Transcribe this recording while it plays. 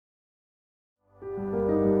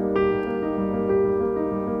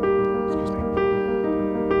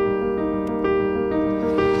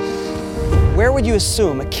would you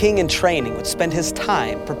assume a king in training would spend his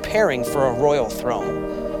time preparing for a royal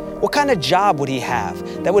throne? What kind of job would he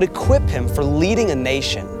have that would equip him for leading a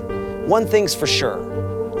nation? One thing's for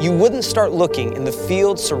sure, you wouldn't start looking in the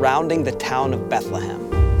fields surrounding the town of Bethlehem.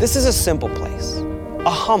 This is a simple place, a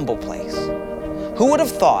humble place. Who would have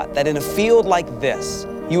thought that in a field like this,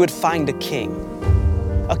 you would find a king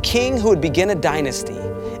who would begin a dynasty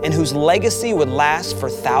and whose legacy would last for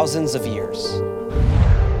thousands of years?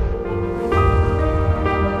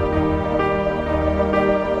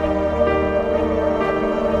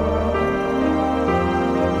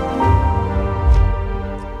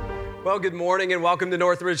 Well, good morning and welcome to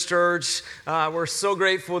Northridge Church. We're so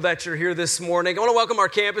grateful that you're here this morning. I want to welcome our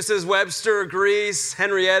campuses, Webster, Greece,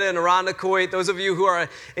 Henrietta, and Irondequoit. Those of you who are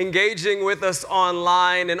engaging with us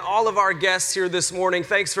online, and all of our guests here this morning,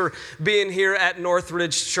 thanks for being here at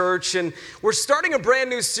Northridge Church. And we're starting a brand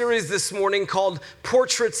new series this morning called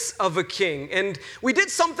Portraits of a King. And we did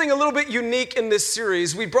something a little bit unique in this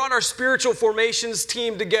series. We brought our spiritual formations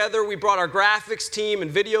team together. We brought our graphics team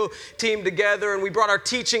and video team together, and we brought our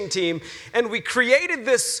teaching team. And we created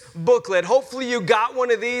this booklet. Hopefully you got one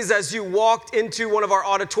of these as you walked into one of our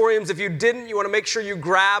auditoriums. If you didn't, you want to make sure you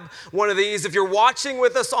grab one of these. If you're watching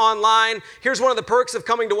with us online, here's one of the perks of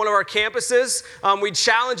coming to one of our campuses. We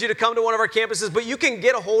challenge you to come to one of our campuses, but you can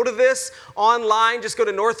get a hold of this online. Just go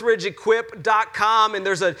to northridgeequip.com, and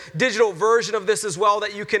there's a digital version of this as well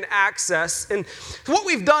that you can access. And what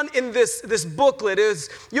we've done in this booklet is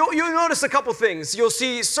you'll notice a couple things. You'll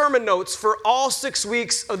see sermon notes for all 6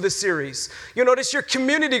 weeks of the series. You'll notice your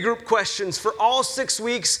community group questions for all 6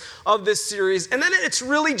 weeks of this series. And then it's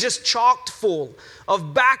really just chocked full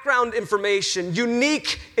of background information,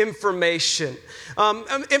 unique information,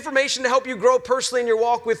 information to help you grow personally in your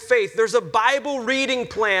walk with faith. There's a Bible reading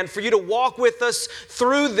plan for you to walk with us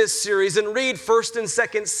through this series and read 1st and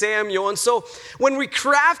 2nd Samuel. And so when we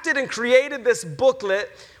crafted and created this booklet,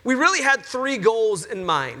 we really had 3 goals in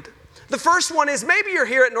mind. The first one is maybe you're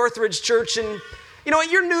here at Northridge Church and you know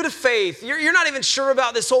what, you're new to faith. You're not even sure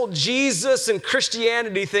about this whole Jesus and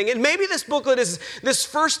Christianity thing. And maybe this booklet is this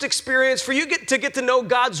first experience for you to get to know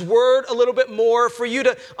God's Word a little bit more, for you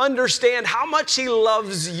to understand how much He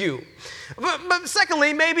loves you. But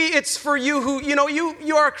secondly, maybe it's for you who,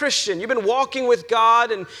 you are a Christian. You've been walking with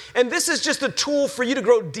God, and this is just a tool for you to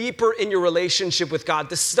grow deeper in your relationship with God,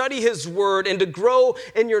 to study His Word and to grow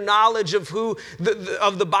in your knowledge of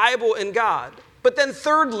of the Bible and God. But then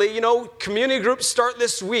thirdly, community groups start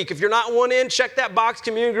this week. If you're not one in, check that box.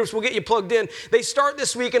 Community groups will get you plugged in. They start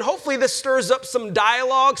this week, and hopefully this stirs up some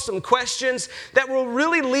dialogue, some questions that will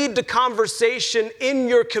really lead to conversation in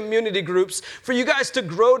your community groups for you guys to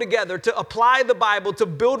grow together, to apply the Bible, to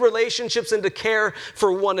build relationships, and to care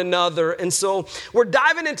for one another. And so we're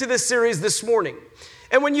diving into this series this morning.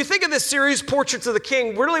 And when you think of this series, Portraits of the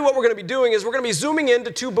King, really what we're going to be doing is we're going to be zooming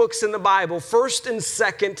into 2 books in the Bible, 1st and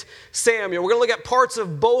 2nd Samuel. We're going to look at parts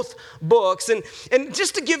of both books. And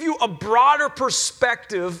just to give you a broader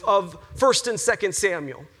perspective of 1st and 2nd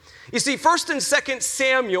Samuel. You see, 1st and 2nd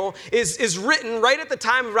Samuel is written right at the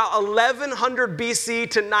time of about 1100 BC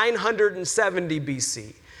to 970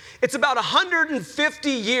 BC. It's about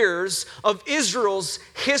 150 years of Israel's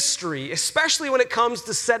history, especially when it comes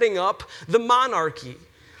to setting up the monarchy.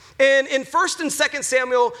 And in 1st and 2nd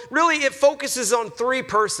Samuel, really it focuses on 3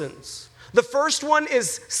 persons. The first one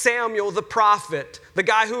is Samuel, the prophet, the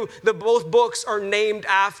guy who both books are named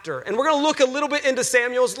after. And we're going to look a little bit into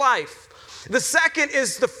Samuel's life. The second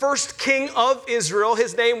is the first king of Israel.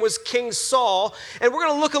 His name was King Saul. And we're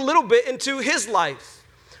going to look a little bit into his life.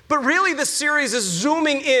 But really, this series is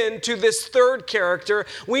zooming in to this third character.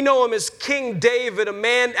 We know him as King David, a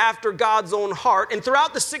man after God's own heart. And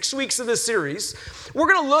throughout the 6 weeks of this series,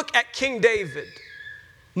 we're going to look at King David.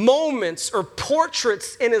 Moments or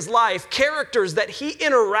portraits in his life, characters that he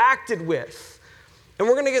interacted with. And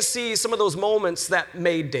we're going to see some of those moments that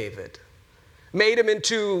made David. Made him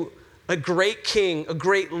into a great king, a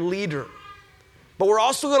great leader. But we're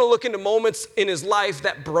also going to look into moments in his life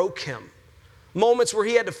that broke him. Moments where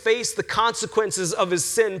he had to face the consequences of his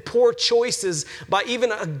sin, poor choices by even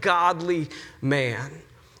a godly man.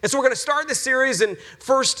 And so we're going to start this series in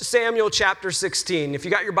 1 Samuel chapter 16. If you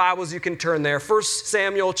got your Bibles, you can turn there. 1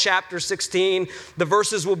 Samuel chapter 16. The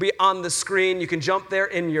verses will be on the screen. You can jump there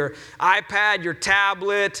in your iPad, your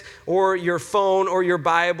tablet, or your phone, or your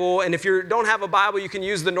Bible. And if you don't have a Bible, you can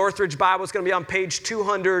use the Northridge Bible. It's going to be on page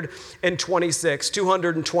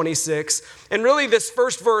 226. And really, this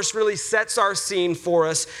first verse really sets our scene for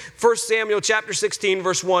us. 1 Samuel chapter 16,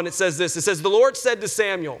 verse 1, it says this. It says, "The Lord said to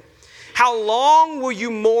Samuel, 'How long will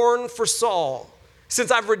you mourn for Saul,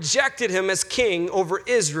 since I've rejected him as king over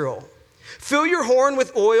Israel? Fill your horn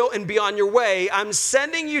with oil and be on your way. I'm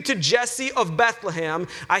sending you to Jesse of Bethlehem.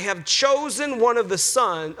 I have chosen one of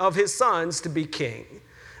his sons to be king.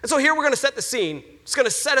 And so here we're going to set the scene. It's going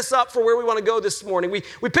to set us up for where we want to go this morning.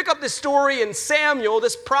 We pick up this story, and Samuel,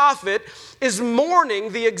 this prophet, is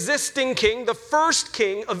mourning the existing king, the first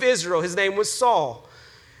king of Israel. His name was Saul.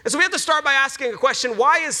 And so we have to start by asking a question: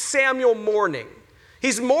 why is Samuel mourning?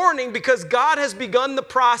 He's mourning because God has begun the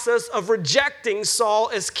process of rejecting Saul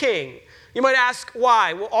as king. You might ask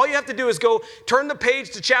why. Well, all you have to do is go turn the page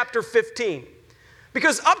to chapter 15.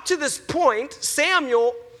 Because up to this point,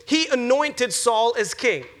 Samuel, he anointed Saul as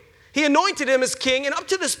king. He anointed him as king, and up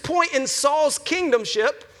to this point in Saul's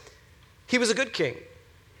kingdomship, he was a good king.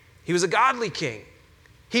 He was a godly king.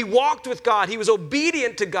 He walked with God. He was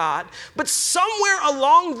obedient to God. But somewhere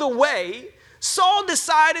along the way, Saul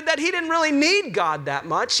decided that he didn't really need God that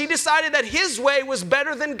much. He decided that his way was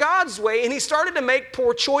better than God's way, and he started to make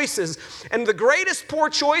poor choices. And the greatest poor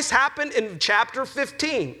choice happened in chapter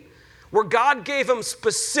 15, where God gave him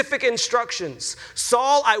specific instructions.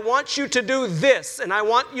 Saul, I want you to do this, and I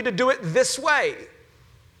want you to do it this way.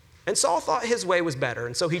 And Saul thought his way was better,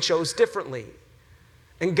 and so he chose differently.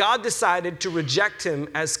 And God decided to reject him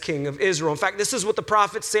as king of Israel. In fact, this is what the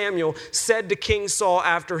prophet Samuel said to King Saul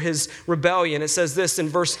after his rebellion. It says this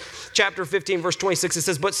in chapter 15, verse 26. It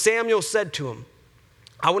says, "But Samuel said to him,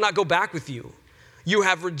 I will not go back with you. You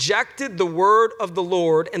have rejected the word of the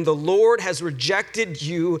Lord, and the Lord has rejected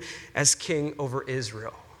you as king over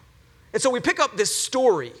Israel." And so we pick up this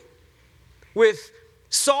story with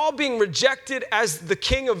Saul being rejected as the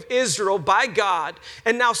king of Israel by God,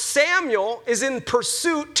 and now Samuel is in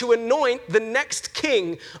pursuit to anoint the next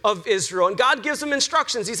king of Israel. And God gives him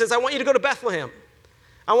instructions. He says, I want you to go to Bethlehem.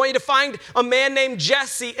 I want you to find a man named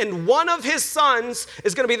Jesse, and one of his sons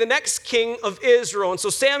is going to be the next king of Israel. And so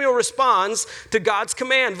Samuel responds to God's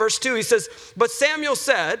command. Verse 2, he says, "But Samuel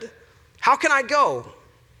said, how can I go?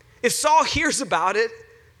 If Saul hears about it,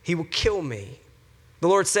 he will kill me." The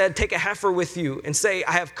Lord said, "Take a heifer with you and say,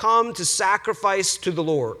 I have come to sacrifice to the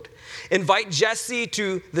Lord. Invite Jesse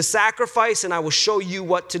to the sacrifice, and I will show you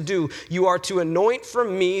what to do. You are to anoint for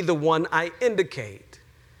me the one I indicate."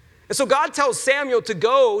 And so God tells Samuel to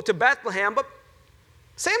go to Bethlehem, but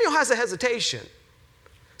Samuel has a hesitation.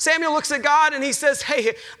 Samuel looks at God and he says,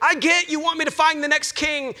 hey, I get you want me to find the next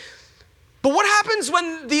king, but what happens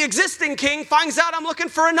when the existing king finds out I'm looking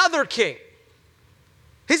for another king?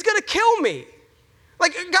 He's going to kill me.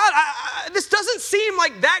 Like, God, this doesn't seem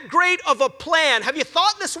like that great of a plan. Have you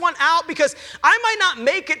thought this one out? Because I might not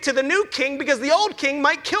make it to the new king because the old king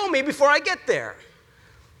might kill me before I get there.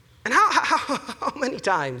 And how many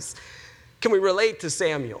times can we relate to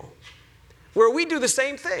Samuel where we do the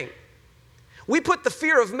same thing? We put the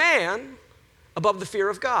fear of man above the fear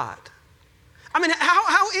of God. I mean,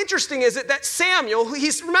 how interesting is it that Samuel,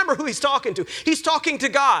 remember who he's talking to. He's talking to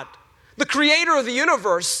God, the creator of the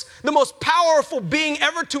universe, the most powerful being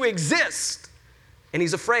ever to exist. And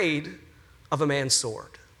he's afraid of a man's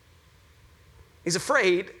sword. He's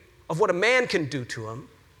afraid of what a man can do to him,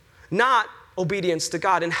 not obedience to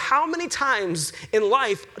God. And how many times in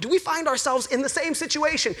life do we find ourselves in the same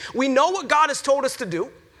situation? We know what God has told us to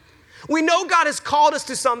do. We know God has called us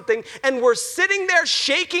to something, and we're sitting there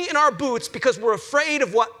shaking in our boots because we're afraid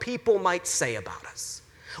of what people might say about us.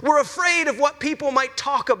 We're afraid of what people might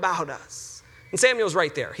talk about us. And Samuel's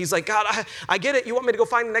right there. He's like, God, I get it. You want me to go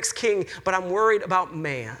find the next king, but I'm worried about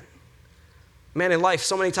man. Man, in life,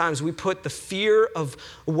 so many times we put the fear of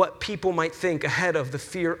what people might think ahead of the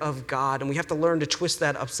fear of God, and we have to learn to twist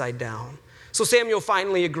that upside down. So Samuel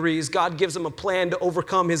finally agrees. God gives him a plan to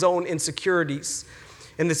overcome his own insecurities.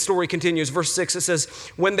 And the story continues. Verse 6, it says,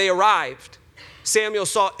 when they arrived, Samuel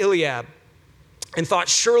saw Eliab and thought,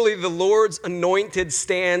 surely the Lord's anointed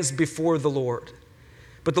stands before the Lord.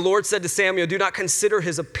 But the Lord said to Samuel, do not consider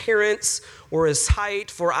his appearance or his height,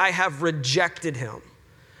 for I have rejected him.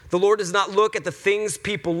 The Lord does not look at the things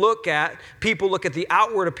people look at. People look at the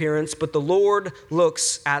outward appearance, but the Lord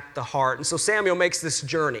looks at the heart. And so Samuel makes this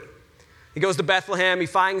journey. He goes to Bethlehem. He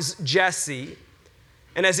finds Jesse.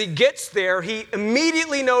 And as he gets there, he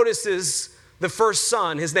immediately notices the first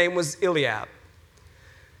son. His name was Eliab.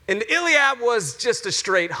 And Eliab was just a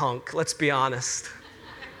straight hunk, let's be honest.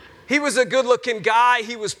 He was a good-looking guy.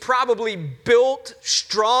 He was probably built,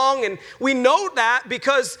 strong, and we know that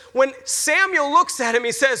because when Samuel looks at him,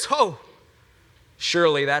 he says, oh,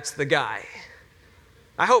 surely that's the guy.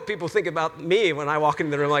 I hope people think about me when I walk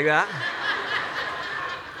into the room like that.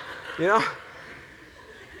 You know?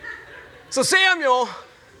 So Samuel,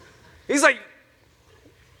 he's like,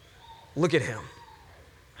 look at him.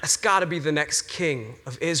 That's got to be the next king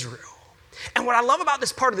of Israel. And what I love about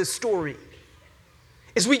this part of this story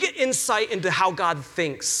is we get insight into how God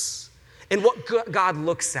thinks and what God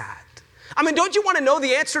looks at. I mean, don't you want to know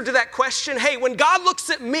the answer to that question? Hey, when God looks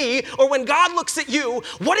at me or when God looks at you,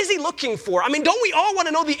 what is he looking for? I mean, don't we all want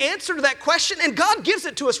to know the answer to that question? And God gives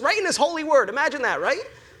it to us right in his holy word. Imagine that, right?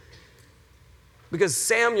 Because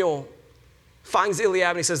Samuel finds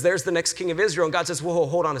Eliab and he says, there's the next king of Israel. And God says, whoa,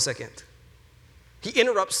 hold on a second. He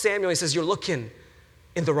interrupts Samuel. He says, you're looking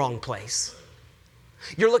in the wrong place.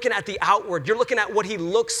 You're looking at the outward. You're looking at what he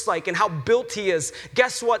looks like and how built he is.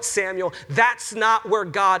 Guess what, Samuel? That's not where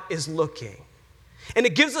God is looking. And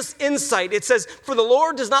it gives us insight. It says, for the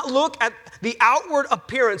Lord does not look at the outward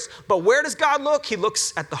appearance, but where does God look? He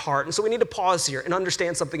looks at the heart. And so we need to pause here and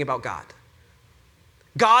understand something about God.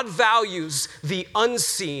 God values the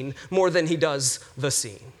unseen more than he does the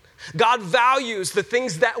seen. God values the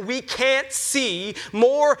things that we can't see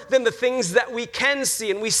more than the things that we can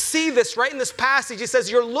see. And we see this right in this passage. He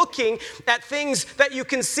says, you're looking at things that you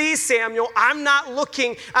can see, Samuel. I'm not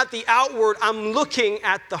looking at the outward. I'm looking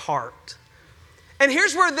at the heart. And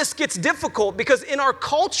here's where this gets difficult, because in our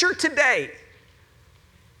culture today,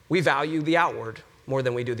 we value the outward more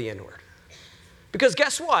than we do the inward. Because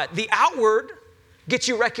guess what? The outward gets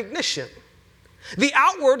you recognition. The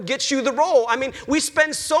outward gets you the role. I mean, we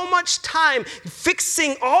spend so much time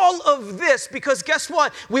fixing all of this because guess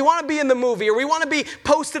what? We want to be in the movie or we want to be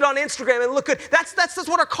posted on Instagram and look good. That's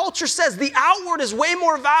what our culture says. The outward is way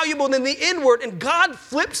more valuable than the inward. And God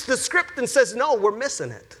flips the script and says, no, we're missing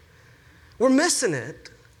it. We're missing it.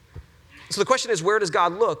 So the question is, where does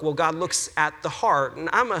God look? Well, God looks at the heart. And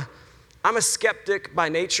I'm a skeptic by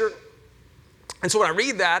nature. And so when I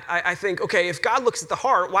read that, I think, okay, if God looks at the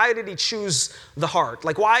heart, why did he choose the heart?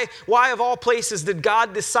 Like why of all places did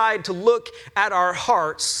God decide to look at our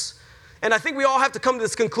hearts? And I think we all have to come to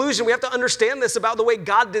this conclusion. We have to understand this about the way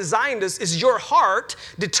God designed us is your heart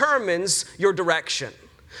determines your direction.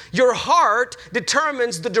 Your heart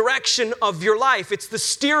determines the direction of your life. It's the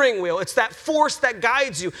steering wheel. It's that force that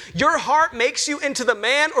guides you. Your heart makes you into the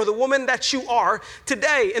man or the woman that you are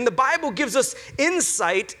today. And the Bible gives us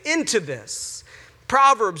insight into this.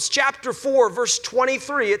 Proverbs chapter 4, verse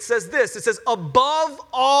 23, it says this. It says, above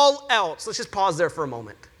all else, let's just pause there for a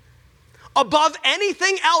moment. Above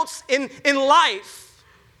anything else in life,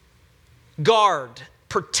 guard,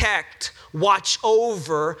 protect, watch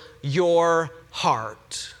over your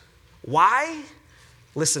heart. Why?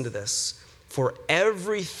 Listen to this. For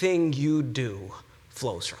everything you do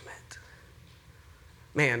flows from it.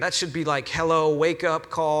 Man, that should be like, hello, wake up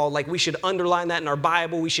call. Like we should underline that in our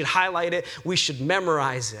Bible. We should highlight it. We should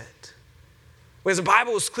memorize it. Because the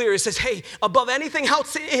Bible is clear. It says, hey, above anything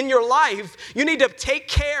else in your life, you need to take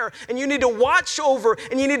care and you need to watch over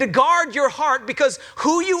and you need to guard your heart because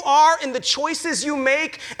who you are and the choices you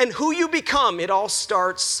make and who you become, it all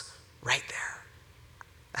starts right there.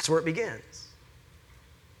 That's where it begins.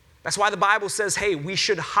 That's why the Bible says, hey, we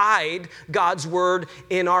should hide God's word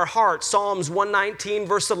in our heart. Psalms 119,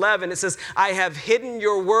 verse 11, it says, I have hidden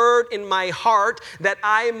your word in my heart that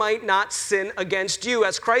I might not sin against you.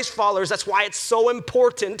 As Christ followers, that's why it's so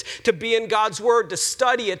important to be in God's word, to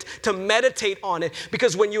study it, to meditate on it.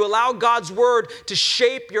 Because when you allow God's word to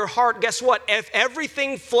shape your heart, guess what? If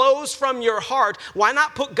everything flows from your heart, why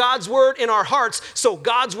not put God's word in our hearts so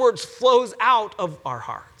God's word flows out of our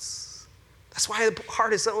hearts? That's why the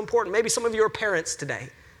heart is so important. Maybe some of you are parents today.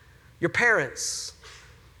 You're parents,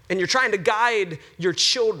 and you're trying to guide your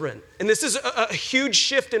children. And this is a huge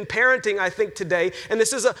shift in parenting, I think, today. And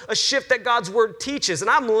this is a shift that God's word teaches.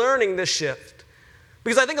 And I'm learning this shift.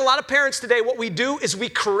 Because I think a lot of parents today, what we do is we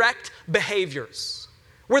correct behaviors.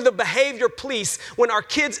 We're the behavior police. When our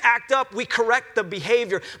kids act up, we correct the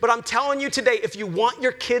behavior. But I'm telling you today, if you want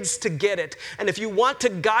your kids to get it, and if you want to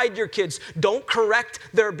guide your kids, don't correct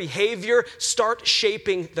their behavior, start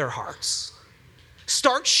shaping their hearts.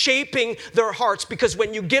 Start shaping their hearts, because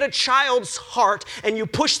when you get a child's heart and you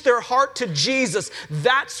push their heart to Jesus,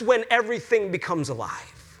 that's when everything becomes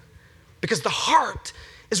alive. Because the heart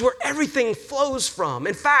is where everything flows from.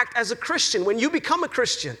 In fact, as a Christian, when you become a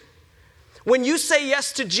Christian, when you say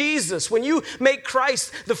yes to Jesus, when you make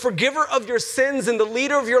Christ the forgiver of your sins and the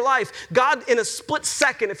leader of your life, God, in a split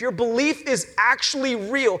second, if your belief is actually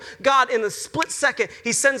real, God, in a split second,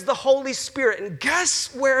 he sends the Holy Spirit. And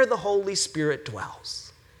guess where the Holy Spirit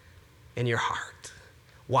dwells? In your heart.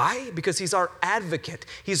 Why? Because he's our advocate.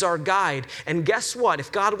 He's our guide. And guess what?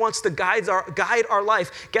 If God wants to guide our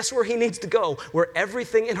life, guess where he needs to go? Where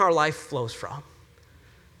everything in our life flows from.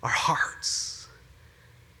 Our hearts.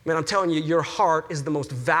 Man, I'm telling you, your heart is the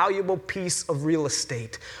most valuable piece of real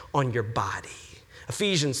estate on your body.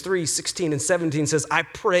 Ephesians 3:16 and 17 says, I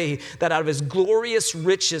pray that out of his glorious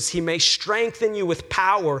riches he may strengthen you with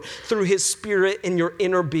power through his Spirit in your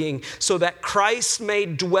inner being, so that Christ may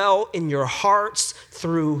dwell in your hearts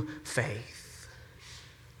through faith.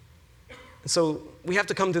 And so we have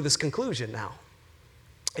to come to this conclusion now.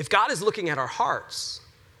 If God is looking at our hearts,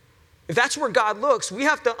 if that's where God looks, we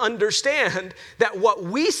have to understand that what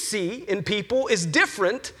we see in people is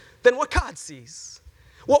different than what God sees.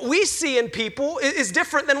 What we see in people is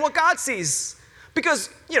different than what God sees.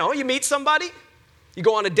 Because, you meet somebody, you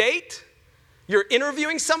go on a date, you're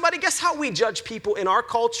interviewing somebody. Guess how we judge people in our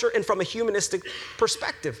culture and from a humanistic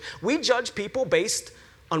perspective? We judge people based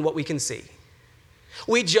on what we can see.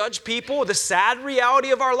 We judge people. The sad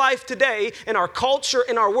reality of our life today in our culture,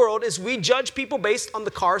 in our world, is we judge people based on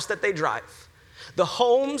the cars that they drive, the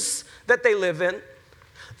homes that they live in,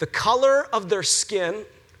 the color of their skin.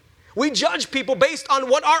 We judge people based on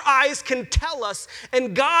what our eyes can tell us.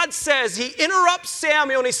 And God says, he interrupts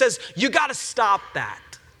Samuel and he says, you got to stop that.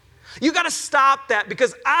 You got to stop that,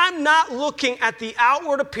 because I'm not looking at the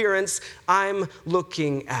outward appearance. I'm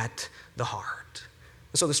looking at the heart.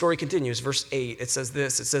 And so the story continues. Verse 8, it says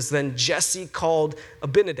this. It says, then Jesse called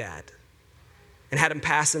Abinadab and had him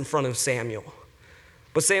pass in front of Samuel.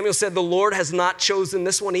 But Samuel said, the Lord has not chosen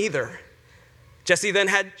this one either. Jesse then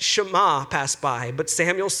had Shammah pass by, but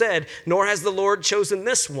Samuel said, nor has the Lord chosen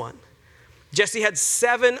this one. Jesse had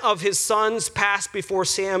 7 of his sons pass before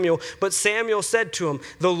Samuel, but Samuel said to him,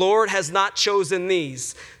 the Lord has not chosen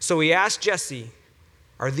these. So he asked Jesse,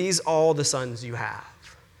 are these all the sons you have?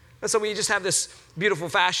 And so we just have this beautiful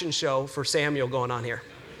fashion show for Samuel going on here.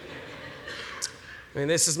 I mean,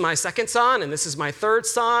 this is my second son, and this is my third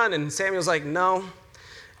son, and Samuel's like, no.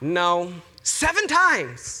 7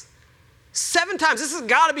 times. 7 times. This has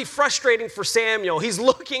got to be frustrating for Samuel. He's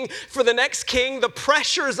looking for the next king. The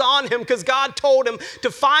pressure's on him because God told him to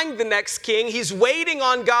find the next king. He's waiting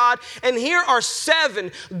on God. And here are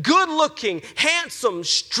 7 good-looking, handsome,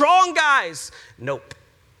 strong guys. Nope.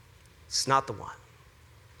 It's not the one.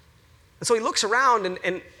 And so he looks around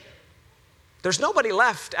and there's nobody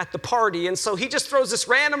left at the party. And so he just throws this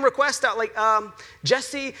random request out like,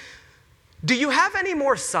 Jesse, do you have any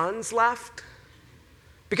more sons left?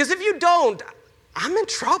 Because if you don't, I'm in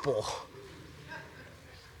trouble.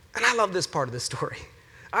 And I love this part of the story.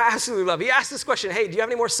 I absolutely love it. He asked this question, hey, do you have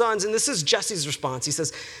any more sons? And this is Jesse's response. He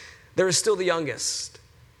says, there is still the youngest.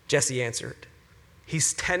 Jesse answered,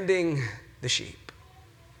 he's tending the sheep.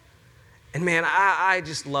 And man, I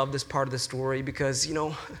just love this part of the story because,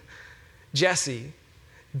 Jesse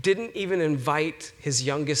didn't even invite his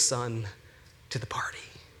youngest son to the party.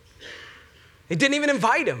 He didn't even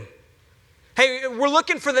invite him. Hey, we're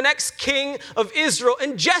looking for the next king of Israel.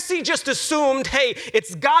 And Jesse just assumed, hey,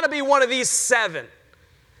 it's got to be one of these 7.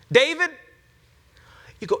 David,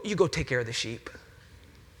 you go take care of the sheep.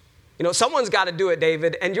 Someone's got to do it,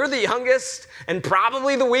 David. And you're the youngest and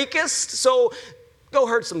probably the weakest. So go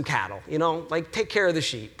herd some cattle, take care of the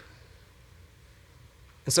sheep.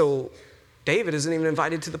 And so David isn't even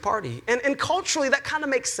invited to the party. And culturally, that kind of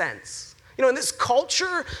makes sense. In this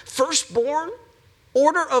culture, firstborn,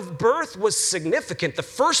 order of birth was significant. The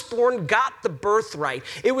firstborn got the birthright.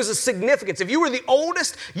 It was a significance. If you were the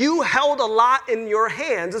oldest, you held a lot in your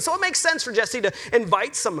hands. And so it makes sense for Jesse to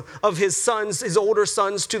invite some of his sons, his older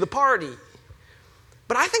sons, to the party.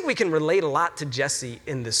 But I think we can relate a lot to Jesse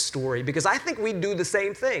in this story because I think we do the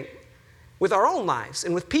same thing with our own lives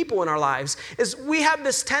and with people in our lives. Is we have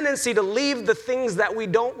this tendency to leave the things that we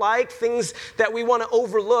don't like, things that we want to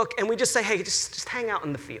overlook, and we just say, hey, just hang out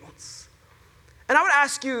in the fields. And I would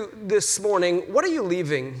ask you this morning, what are you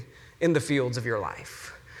leaving in the fields of your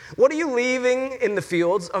life? What are you leaving in the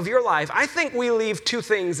fields of your life? I think we leave 2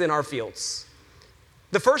 things in our fields.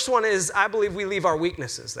 The first one is, I believe we leave our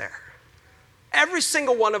weaknesses there. Every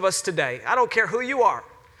single one of us today, I don't care who you are,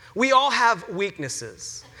 we all have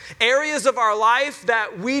weaknesses. Areas of our life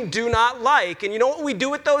that we do not like. And you know what we do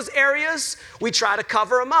with those areas? We try to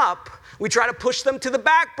cover them up. We try to push them to the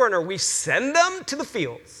back burner. We send them to the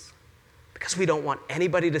fields. Because we don't want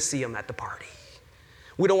anybody to see them at the party.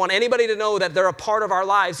 We don't want anybody to know that they're a part of our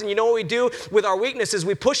lives. And you know what we do with our weaknesses?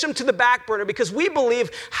 We push them to the back burner because we believe,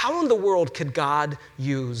 how in the world could God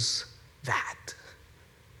use that?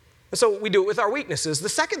 And so we do it with our weaknesses. The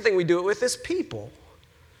second thing we do it with is people.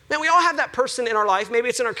 Man, we all have that person in our life, maybe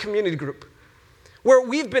it's in our community group, where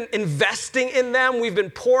we've been investing in them, we've been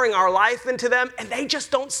pouring our life into them, and they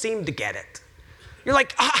just don't seem to get it. You're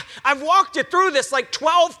like, I've walked you through this like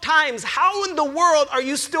 12 times. How in the world are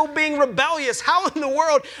you still being rebellious? How in the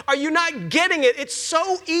world are you not getting it? It's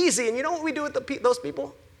so easy. And you know what we do with those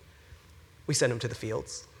people? We send them to the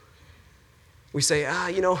fields. We say,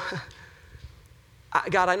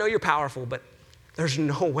 God, I know you're powerful, but there's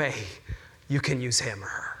no way you can use him or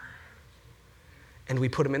her. And we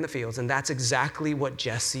put him in the fields, and that's exactly what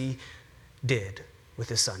Jesse did with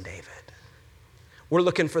his son David. We're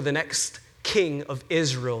looking for the next king of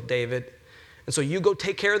Israel, David. And so you go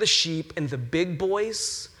take care of the sheep, and the big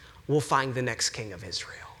boys will find the next king of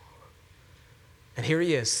Israel. And here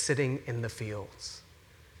he is sitting in the fields.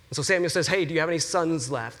 And so Samuel says, hey, do you have any sons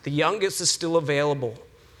left? The youngest is still available.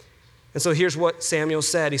 And so here's what Samuel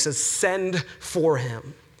said. He says, send for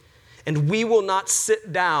him, and we will not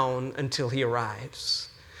sit down until he arrives.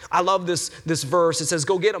 I love this verse. It says,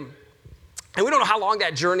 go get him. And we don't know how long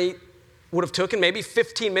that journey would have taken, maybe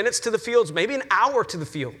 15 minutes to the fields, maybe an hour to the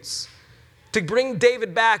fields to bring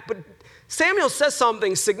David back. But Samuel says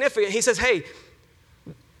something significant. He says, hey,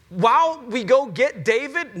 while we go get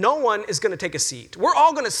David, no one is going to take a seat. We're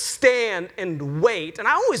all going to stand and wait. And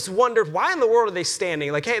I always wondered, why in the world are they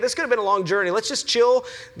standing? Like, hey, this could have been a long journey. Let's just chill.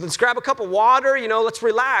 Let's grab a cup of water. Let's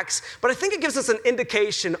relax. But I think it gives us an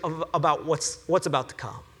indication about what's about to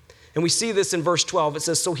come. And we see this in verse 12. It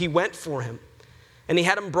says, so he went for him, and he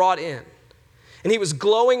had him brought in. And he was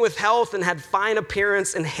glowing with health and had fine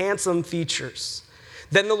appearance and handsome features.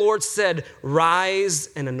 Then the Lord said, rise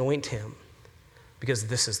and anoint him, because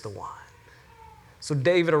this is the one. So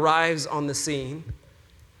David arrives on the scene,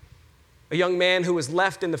 a young man who was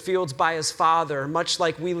left in the fields by his father, much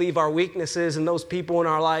like we leave our weaknesses and those people in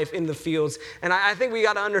our life in the fields. And I think we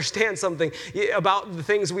got to understand something about the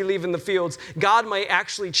things we leave in the fields. God might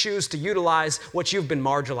actually choose to utilize what you've been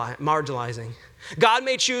marginalizing. God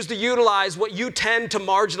may choose to utilize what you tend to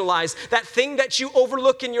marginalize, that thing that you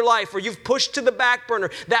overlook in your life or you've pushed to the back burner,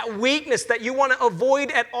 that weakness that you want to avoid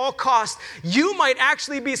at all costs. You might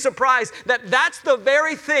actually be surprised that that's the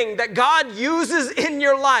very thing that God uses in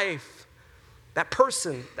your life. That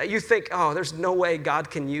person that you think, oh, there's no way God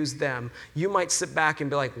can use them. You might sit back and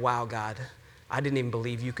be like, wow, God, I didn't even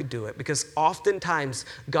believe you could do it. Because oftentimes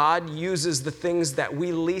God uses the things that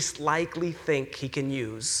we least likely think he can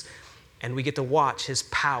use, and we get to watch his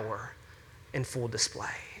power in full display.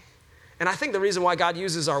 And I think the reason why God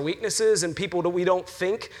uses our weaknesses and people that we don't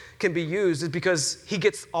think can be used is because he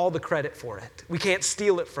gets all the credit for it. We can't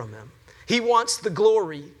steal it from him. He wants the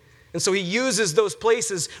glory. And so he uses those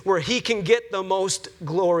places where he can get the most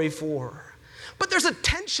glory for. But there's a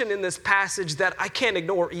tension in this passage that I can't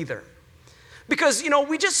ignore either. Because,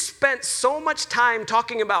 we just spent so much time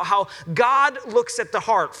talking about how God looks at the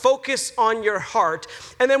heart. Focus on your heart.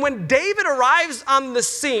 And then when David arrives on the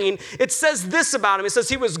scene, it says this about him. It says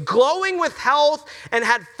he was glowing with health and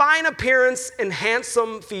had fine appearance and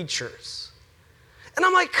handsome features. And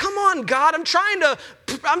I'm like, come on, God, I'm trying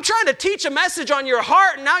to teach a message on your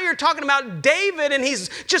heart. And now you're talking about David, and he's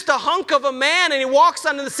just a hunk of a man, and he walks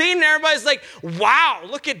onto the scene, and everybody's like, wow,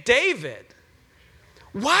 look at David.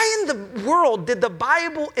 Why in the world did the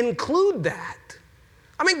Bible include that?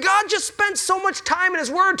 I mean, God just spent so much time in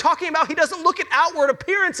his word talking about he doesn't look at outward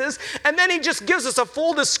appearances, and then he just gives us a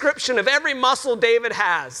full description of every muscle David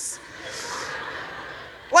has.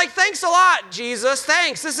 Like, thanks a lot, Jesus.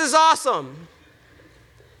 Thanks. This is awesome.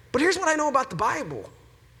 But here's what I know about the Bible,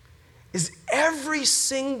 is every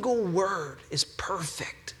single word is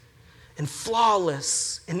perfect and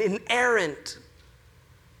flawless and inerrant.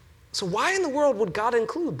 So why in the world would God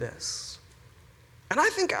include this? And I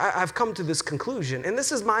think I've come to this conclusion, and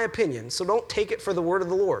this is my opinion, so don't take it for the word of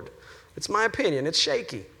the Lord. It's my opinion. It's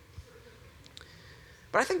shaky.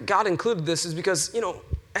 But I think God included this is because,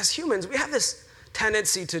 as humans, we have this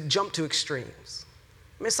tendency to jump to extremes.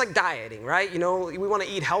 I mean, it's like dieting, right? We want to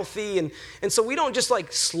eat healthy, and so we don't just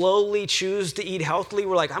slowly choose to eat healthily.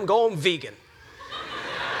 We're like, I'm going vegan.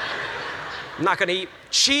 I'm not going to eat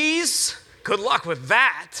cheese. Good luck with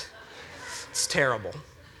that. It's terrible.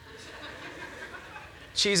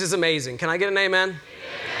 Cheese is amazing. Can I get an amen?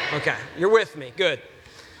 Okay, you're with me. Good.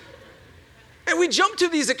 And we jump to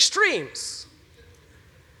these extremes.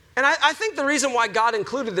 And I think the reason why God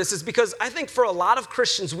included this is because I think for a lot of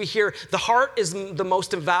Christians, we hear the heart is the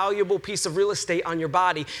most valuable piece of real estate on your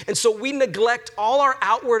body. And so we neglect all our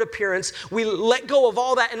outward appearance. We let go of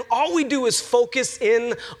all that. And all we do is focus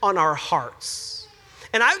in on our hearts.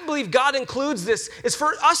 And I believe God includes this is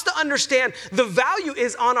for us to understand the value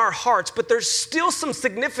is on our hearts, but there's still some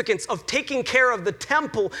significance of taking care of the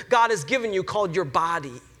temple God has given you called your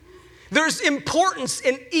body. There's importance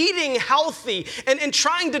in eating healthy and in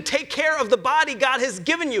trying to take care of the body God has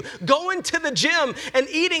given you. Going to the gym and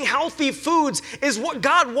eating healthy foods is what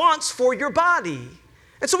God wants for your body.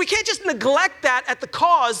 And so we can't just neglect that at the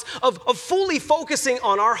cause of fully focusing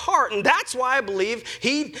on our heart. And that's why I believe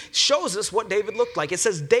he shows us what David looked like. It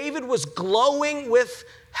says David was glowing with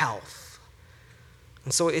health.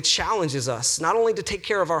 And so it challenges us not only to take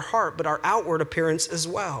care of our heart, but our outward appearance as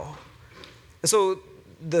well. And so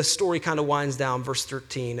the story kind of winds down. Verse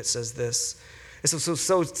 13, it says this.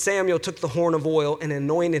 So Samuel took the horn of oil and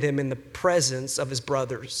anointed him in the presence of his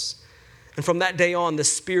brothers. And from that day on, the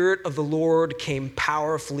Spirit of the Lord came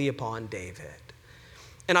powerfully upon David.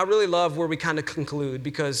 And I really love where we kind of conclude,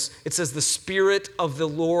 because it says the Spirit of the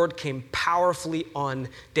Lord came powerfully on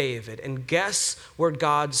David. And guess where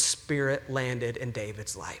God's Spirit landed in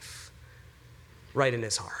David's life? Right in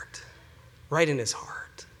his heart. Right in his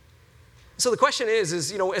heart. So the question is,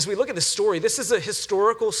 as we look at the story, this is a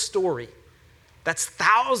historical story that's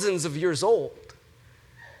thousands of years old.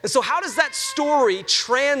 And so how does that story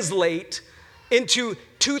translate into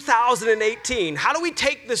 2018? How do we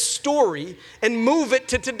take this story and move it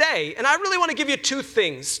to today? And I really want to give you two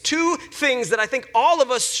things that I think all of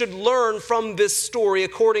us should learn from this story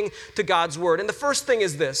according to God's word. And the first thing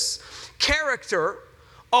is this: character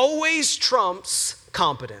always trumps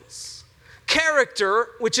competence. Character,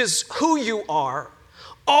 which is who you are,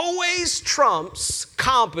 always trumps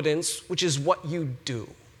competence, which is what you do.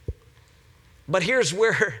 But here's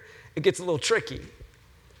where it gets a little tricky,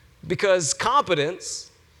 because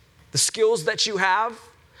competence, the skills that you have,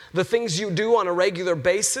 the things you do on a regular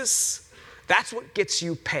basis, that's what gets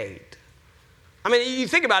you paid. I mean, you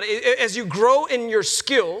think about it, as you grow in your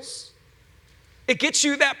skills, it gets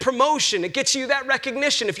you that promotion. It gets you that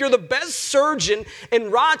recognition. If you're the best surgeon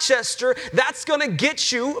in Rochester, that's going to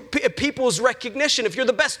get you people's recognition. If you're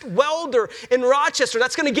the best welder in Rochester,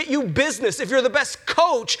 that's going to get you business. If you're the best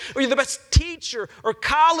coach, or you're the best teacher or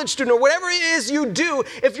college student, or whatever it is you do,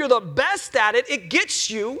 if you're the best at it, it gets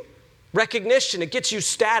you recognition. It gets you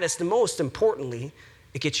status. And most importantly,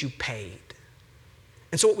 it gets you paid.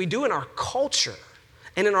 And so what we do in our culture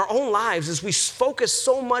and in our own lives is we focus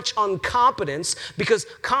so much on competence, because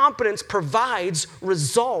competence provides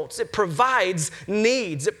results. It provides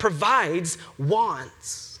needs. It provides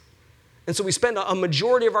wants. And so we spend a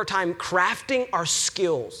majority of our time crafting our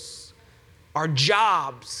skills, our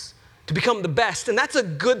jobs, to become the best. And that's a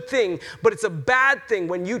good thing, but it's a bad thing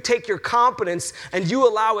when you take your competence and you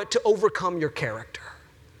allow it to overcome your character.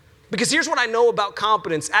 Because here's what I know about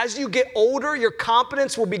competence. As you get older, your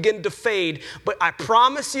competence will begin to fade. But I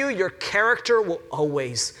promise you, your character will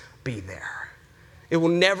always be there. It will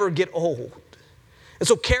never get old. And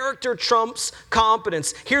so character trumps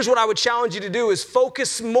competence. Here's what I would challenge you to do is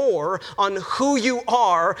focus more on who you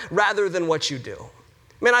are rather than what you do.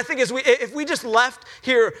 Man, I think if we just left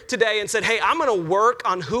here today and said, hey, I'm going to work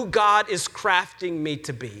on who God is crafting me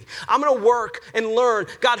to be. I'm going to work and learn,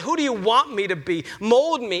 God, who do you want me to be?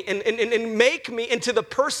 Mold me and make me into the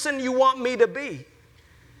person you want me to be.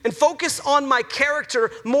 And focus on my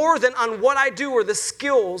character more than on what I do or the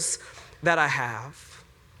skills that I have.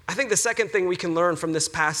 I think the second thing we can learn from this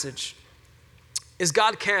passage is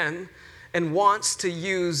God can and wants to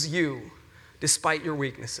use you despite your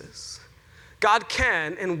weaknesses. God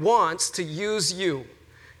can and wants to use you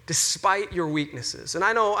despite your weaknesses. And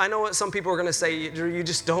I know what some people are going to say, Drew, you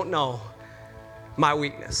just don't know my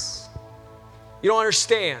weakness. You don't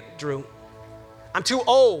understand, Drew. I'm too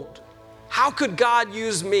old. How could God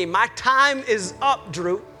use me? My time is up,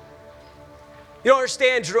 Drew. You don't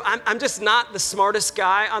understand, Drew. I'm just not the smartest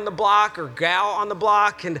guy on the block or gal on the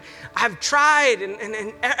block. And I've tried,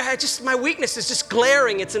 and my weakness is just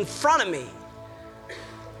glaring. It's in front of me.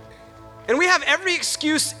 And we have every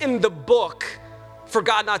excuse in the book for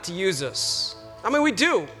God not to use us. I mean, we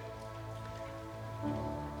do.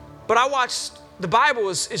 But I watched, the Bible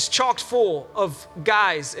is chocked full of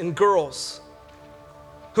guys and girls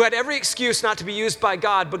who had every excuse not to be used by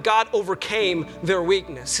God, but God overcame their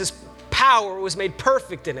weakness. His power was made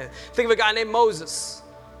perfect in it. Think of a guy named Moses.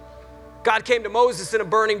 God came to Moses in a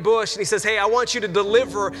burning bush and he says, hey, I want you to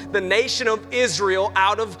deliver the nation of Israel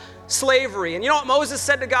out of slavery. And you know what Moses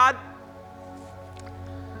said to God?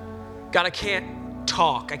 God, I can't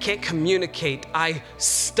talk. I can't communicate. I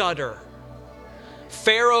stutter.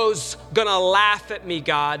 Pharaoh's gonna laugh at me,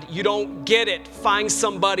 God. You don't get it. Find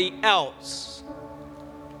somebody else.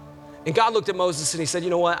 And God looked at Moses and he said, you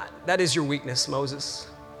know what? That is your weakness, Moses.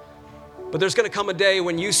 But there's gonna come a day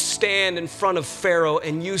when you stand in front of Pharaoh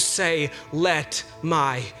and you say, let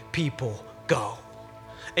my people go.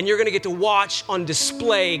 And you're gonna get to watch on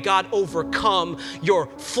display God overcome your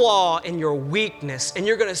flaw and your weakness. And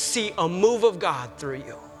you're gonna see a move of God through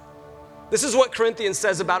you. This is what Corinthians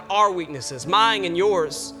says about our weaknesses, mine and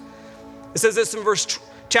yours. It says this in verse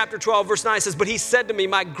chapter 12, verse 9 says, "But he said to me,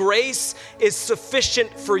 my grace is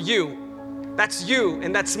sufficient for you." That's you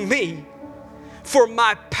and that's me. "For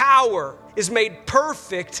my power is made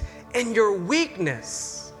perfect in your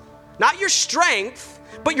weakness." Not your strength,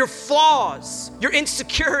 but your flaws, your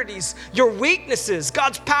insecurities, your weaknesses.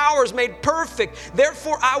 God's power is made perfect.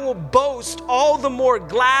 "Therefore, I will boast all the more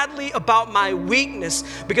gladly about my weakness,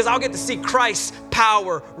 because I'll get to see Christ's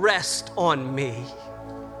power rest on me."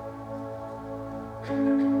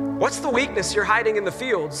 What's the weakness you're hiding in the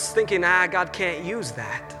fields, thinking, God can't use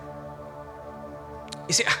that?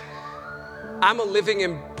 You see, I'm a living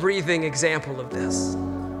and breathing example of this.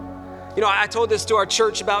 You know, I told this to our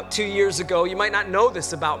church about 2 years ago. You might not know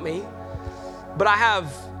this about me, but I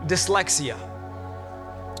have dyslexia.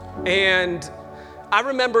 And I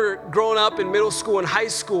remember growing up in middle school and high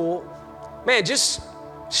school, just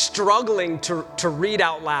struggling to read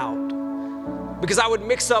out loud because I would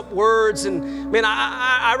mix up words. And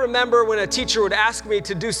I remember when a teacher would ask me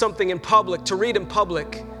to do something in public, to read in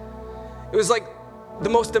public, it was like the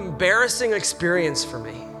most embarrassing experience for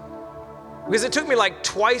me. Because it took me like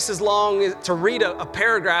twice as long to read a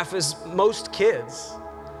paragraph as most kids.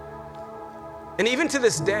 And even to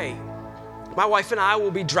this day, my wife and I will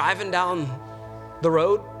be driving down the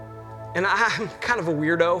road, and I'm kind of a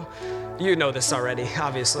weirdo. You know this already,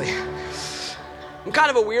 obviously. I'm kind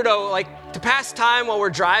of a weirdo. Like, to pass time while we're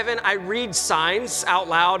driving, I read signs out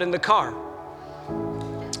loud in the car.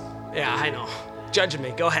 Yeah, I know. Judge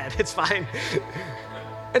me. Go ahead. It's fine.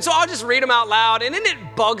 And so I'll just read them out loud, and then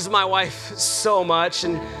it bugs my wife so much.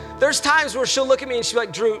 And there's times where she'll look at me and she'll be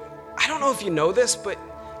like, "Drew, I don't know if you know this, but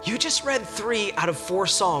you just read 3 out of 4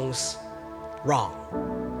 songs wrong.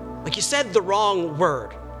 Like, you said the wrong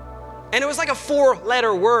word. And it was like a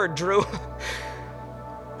 4-letter word, Drew."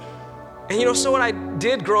 And so what I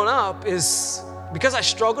did growing up is, because I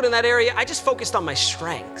struggled in that area, I just focused on my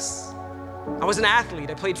strengths. I was an athlete.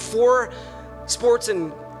 I played 4 sports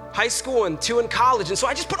in high school and 2 in college. And so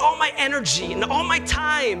I just put all my energy and all my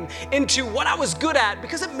time into what I was good at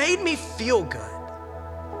because it made me feel good.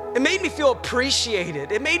 It made me feel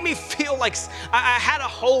appreciated. It made me feel like I had a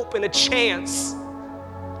hope and a chance.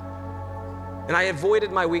 And I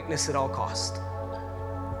avoided my weakness at all costs.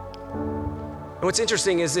 And what's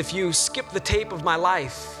interesting is, if you skip the tape of my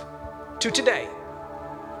life to today,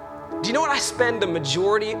 do you know what I spend the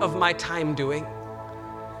majority of my time doing?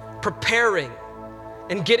 Preparing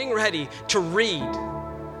and getting ready to read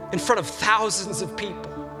in front of thousands of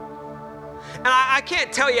people. And I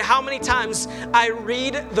can't tell you how many times I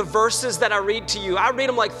read the verses that I read to you. I read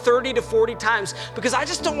them like 30 to 40 times because I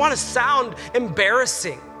just don't want to sound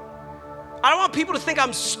embarrassing. I don't want people to think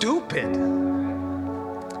I'm stupid.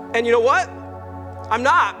 And you know what? I'm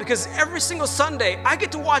not, because every single Sunday I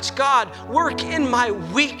get to watch God work in my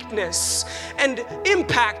weakness and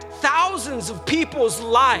impact thousands of people's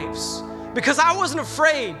lives because I wasn't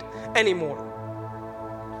afraid anymore.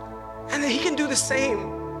 And then he can do the same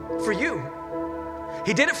for you.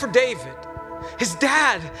 He did it for David. His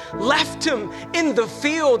dad left him in the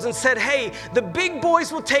fields and said, "Hey, the big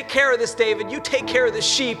boys will take care of this, David. You take care of the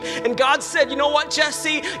sheep." And God said, "You know what,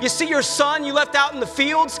 Jesse? You see your son you left out in the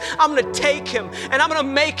fields? I'm going to take him and I'm going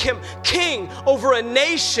to make him king over a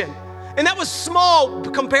nation." And that was small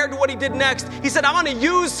compared to what he did next. He said, "I'm going to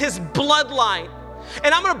use his bloodline.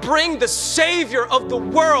 And I'm going to bring the Savior of the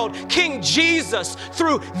world, King Jesus,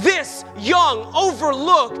 through this young,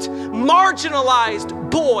 overlooked, marginalized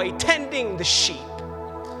boy tending the sheep."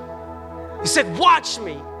 He said, "Watch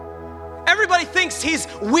me. Everybody thinks he's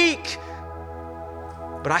weak,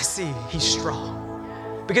 but I see he's strong."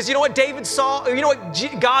 Because you know what David saw? You know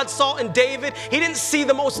what God saw in David? He didn't see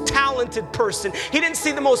the most talented person. He didn't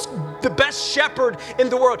see the best shepherd in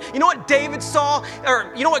the world. You know what David saw?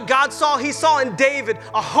 Or you know what God saw? He saw in David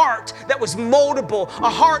a heart that was moldable, a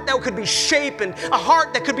heart that could be shapen, a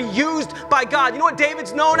heart that could be used by God. You know what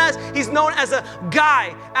David's known as? He's known as a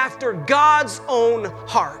guy after God's own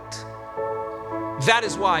heart. That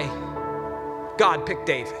is why God picked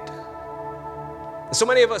David. So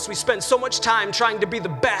many of us, we spend so much time trying to be the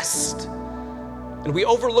best, and we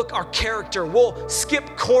overlook our character. We'll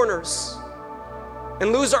skip corners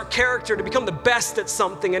and lose our character to become the best at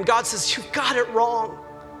something. And God says, "You've got it wrong.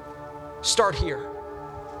 Start here.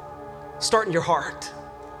 Start in your heart."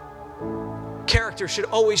 Character should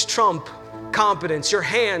always trump competence. Your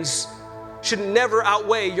hands should never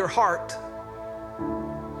outweigh your heart.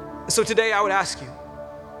 So today I would ask you,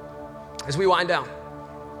 as we wind down,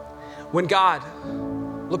 when God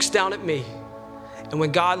looks down at me and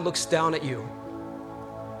when God looks down at you,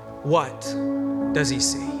 what does he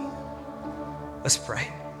see? Let's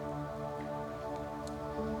pray.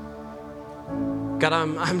 God,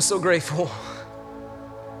 I'm so grateful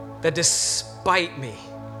that despite me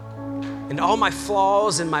and all my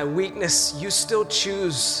flaws and my weakness, you still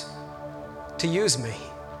choose to use me.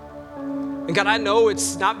 And God, I know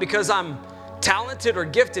it's not because I'm talented or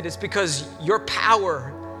gifted, it's because your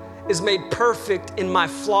power is made perfect in my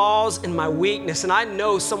flaws and my weakness. And I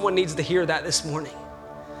know someone needs to hear that this morning.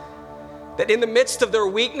 That in the midst of their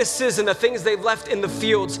weaknesses and the things they've left in the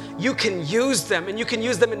fields, you can use them, and you can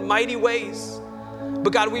use them in mighty ways.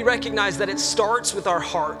 But God, we recognize that it starts with our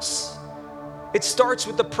hearts. It starts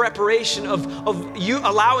with the preparation of you,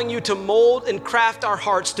 allowing you to mold and craft our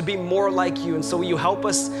hearts to be more like you. And so will you help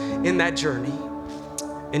us in that journey?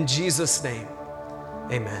 In Jesus' name,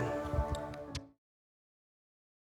 amen.